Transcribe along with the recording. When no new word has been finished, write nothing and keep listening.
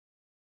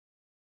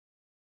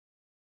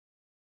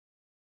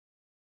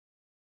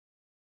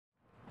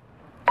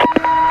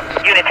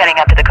Units heading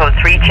up to the code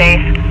 3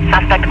 chase.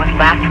 Suspect was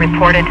last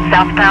reported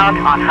southbound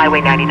on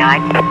Highway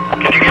 99.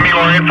 Could you give me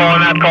more info on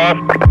that call?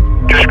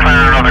 Just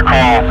cleared another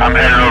call. I'm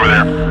headed over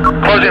there.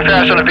 Closing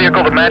fast on a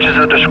vehicle that matches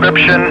the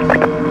description.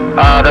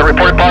 The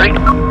reported party?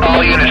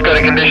 All units go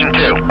to condition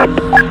 2.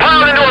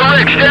 Piled into a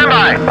rig, stand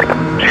by!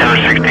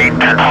 016,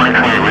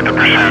 1023 with the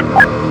percent.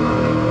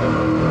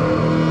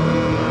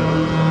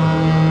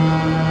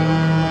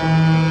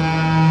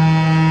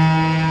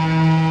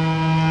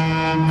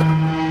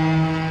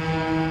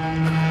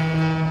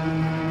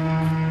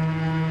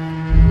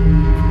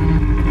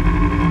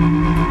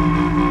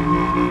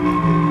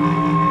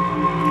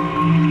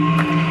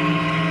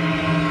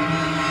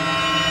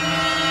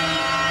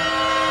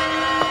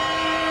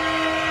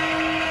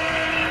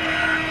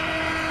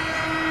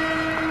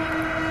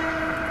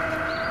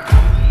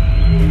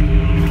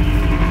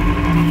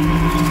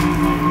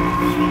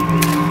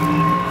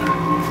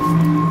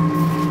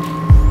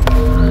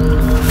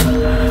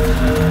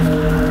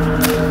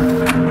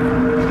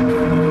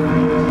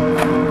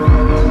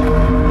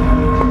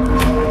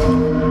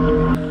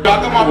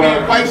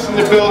 Vyse in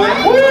the building.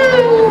 Woo!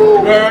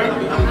 You heard?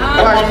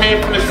 That's my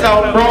man from the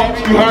South Bronx.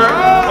 You heard?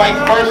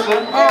 Vice versa.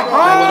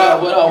 What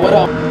up? What up? What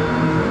up?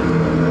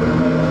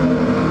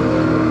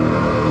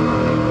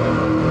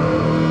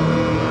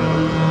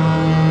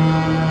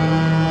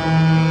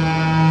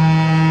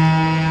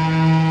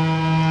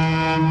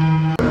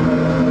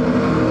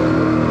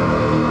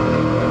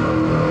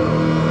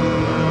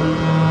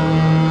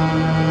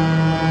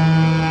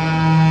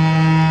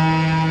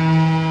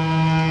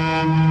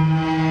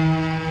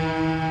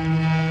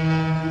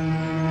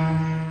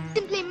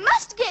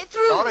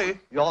 Sorry,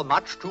 you're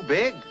much too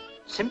big.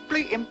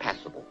 Simply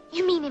impassable.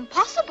 You mean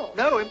impossible?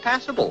 No,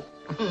 impassable.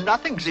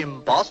 Nothing's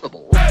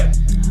impossible.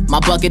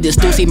 My bucket is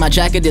Stussy, my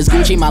jacket is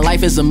Gucci, my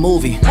life is a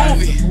movie.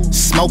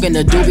 Smoking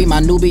the doobie, my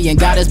Nubian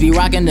goddess be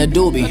rocking the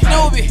doobie.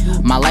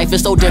 My life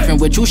is so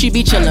different, with you she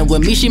be chillin',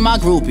 with me she my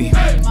groupie.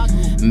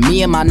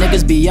 Me and my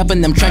niggas be up in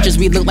them trenches,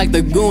 we look like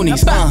the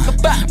Goonies.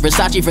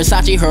 Versace,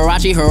 Versace,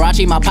 Hirachi,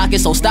 Hirachi, my pocket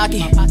so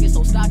stocky.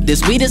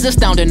 This weed is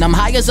astounding, I'm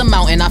high as a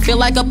mountain, I feel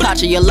like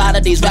Apache. A lot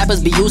of these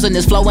rappers be using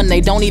this flow and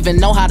they don't even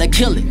know how to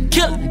kill it.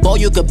 Boy,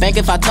 you could bank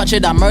if I touch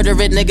it, I murder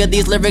it, nigga.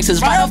 These lyrics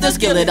is right off the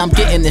skillet. I'm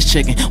getting this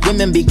chicken.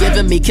 Women be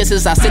giving me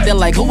kisses, I sit there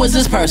like, who is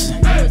this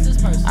person?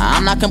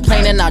 I'm not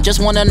complaining, I just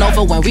wanna know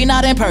for when we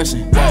not in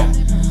person.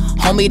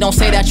 Homie, don't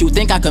say that you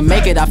think I could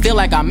make it, I feel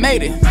like I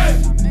made it.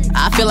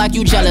 I feel like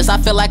you jealous, I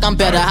feel like I'm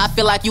better, I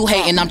feel like you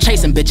hating. I'm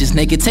chasing bitches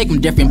naked, take them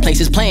different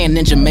places, playing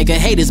in Jamaica.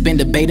 Haters been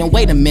debating,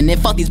 wait a minute,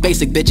 fuck these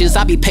basic bitches.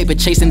 I be paper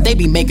chasing, they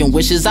be making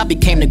wishes. I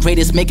became the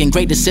greatest, making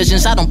great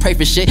decisions. I don't pray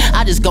for shit,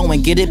 I just go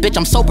and get it, bitch.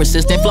 I'm so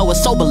persistent, flow is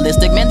so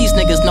ballistic. Man, these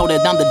niggas know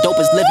that I'm the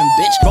dopest living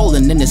bitch.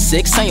 Rolling in the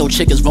 6, saying your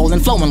chick is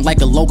rolling, flowing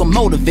like a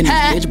locomotive in this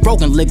bitch.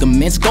 Broken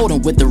ligaments,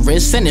 golden with the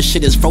wrist, and this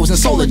shit is frozen,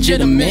 so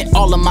legitimate.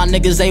 All of my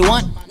niggas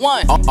A1,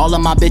 all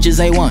of my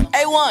bitches A1.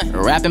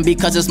 Rapping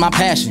because it's my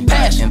passion.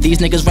 These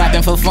niggas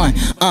rapping for fun.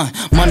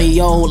 Money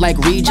old like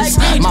Regis.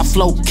 My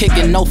flow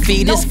kicking, no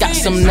fetus. Got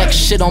some next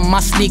shit on my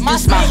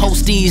sneakers. My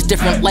hosties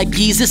different like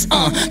Jesus.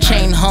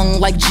 Chain hung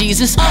like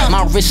Jesus.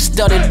 My wrist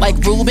studded like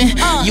Ruben.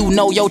 You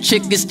know your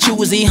chick is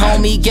choosy,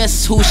 homie.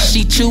 Guess who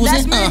she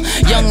choosing?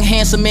 Young,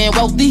 handsome, and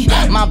wealthy.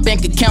 My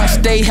bank account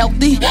stay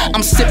healthy.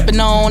 I'm sipping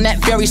on that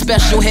very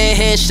special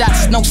head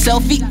shots, no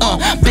selfie.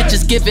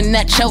 Bitches giving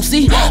that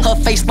Chelsea. Her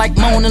face like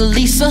Mona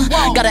Lisa.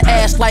 Got an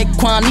ass like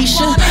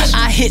Quanisha.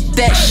 I hit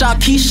that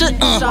Shakisha.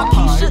 Vyse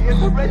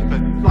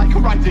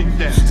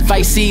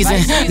Season,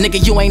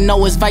 nigga, you ain't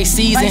know it's Vyse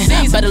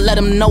Season. Better let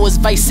them know it's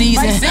Vyse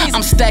Season.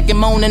 I'm stacking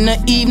moan in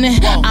the evening.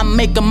 I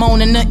make a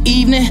moan in the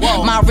evening.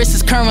 My wrist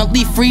is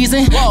currently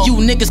freezing. You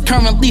niggas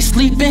currently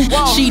sleeping.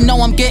 She know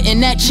I'm getting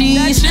that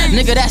cheese.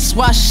 Nigga, that's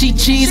why she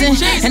cheesing.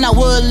 And I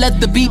would let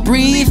the beat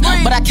breathe,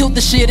 but I killed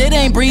the shit, it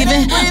ain't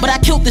breathing. But I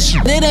killed the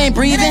shit, it ain't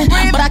breathing.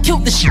 But I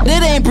killed the shit,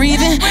 it ain't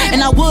breathing.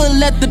 And I would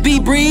let the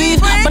beat breathe,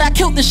 but I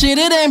killed the shit,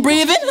 it ain't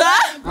breathing.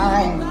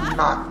 I'm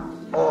not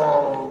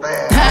all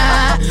there.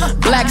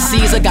 Black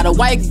Caesar, got a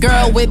white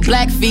girl with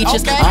black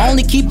features. I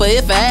only keep her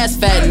if her ass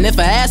fat, and if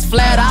her ass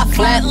flat, I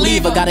flat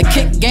leave her. Got a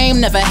kick game,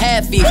 never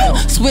had fever.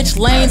 Switch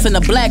lanes in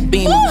a black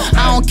Beamer.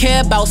 I don't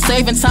care about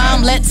saving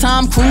time, let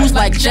time cruise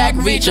like Jack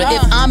Reacher.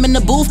 If I'm in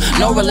the booth,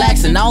 no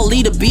relaxing, I'll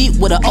lead a beat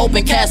with an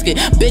open casket.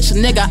 Bitch,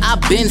 nigga, I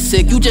been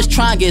sick, you just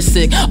try and get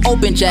sick.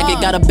 Open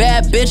jacket, got a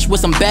bad bitch with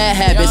some bad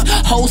habits.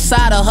 Whole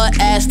side of her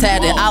ass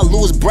tatted. I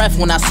lose breath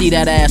when I see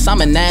that ass.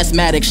 I'm an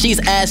asthmatic, she's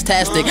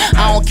ass-tastic.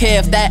 I don't care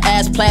if that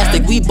ass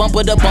plastic. We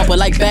bumper to bumper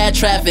like bad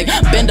traffic.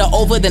 Bend her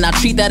over, then I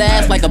treat that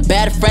ass like a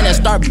bad friend and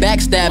start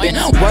backstabbing.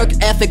 Work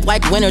ethic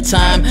like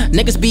wintertime.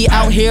 Niggas be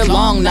out here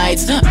long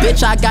nights.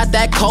 Bitch, I got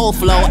that cold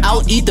flow.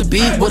 Out eat the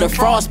beat with a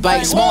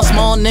frostbite.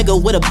 Small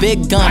nigga with a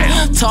big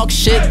gun. Talk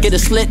shit, get a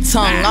slit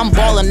tongue. I'm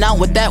ballin' out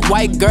with that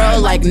white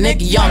girl like Nick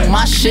Young.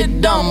 My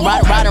shit dumb.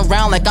 Riding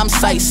around like I'm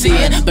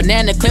sightseeing.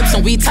 Banana clips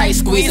and we tight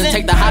squeezing.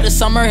 Take the hottest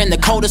summer and the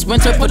coldest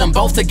winter, put them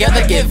both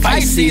together, get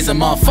Vyse Season,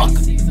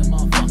 motherfucker.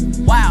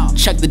 Wow.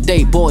 Check the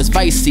date, boys,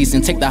 Vyse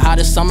season. Take the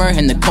hottest summer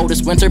and the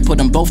coldest winter, put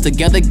them both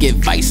together, get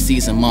Vyse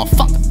season,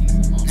 motherfucker.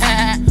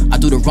 I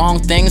do the wrong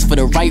things for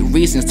the right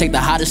reasons. Take the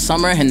hottest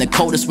summer and the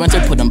coldest winter,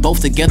 put them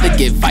both together,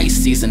 get Vyse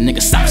season.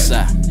 Nigga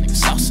Southside, nigga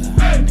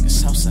Southside, nigga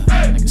Southside,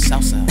 nigga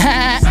Southside,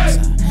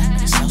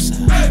 nigga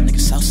Southside, nigga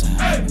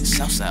Southside, nigga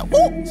Southside,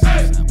 woo.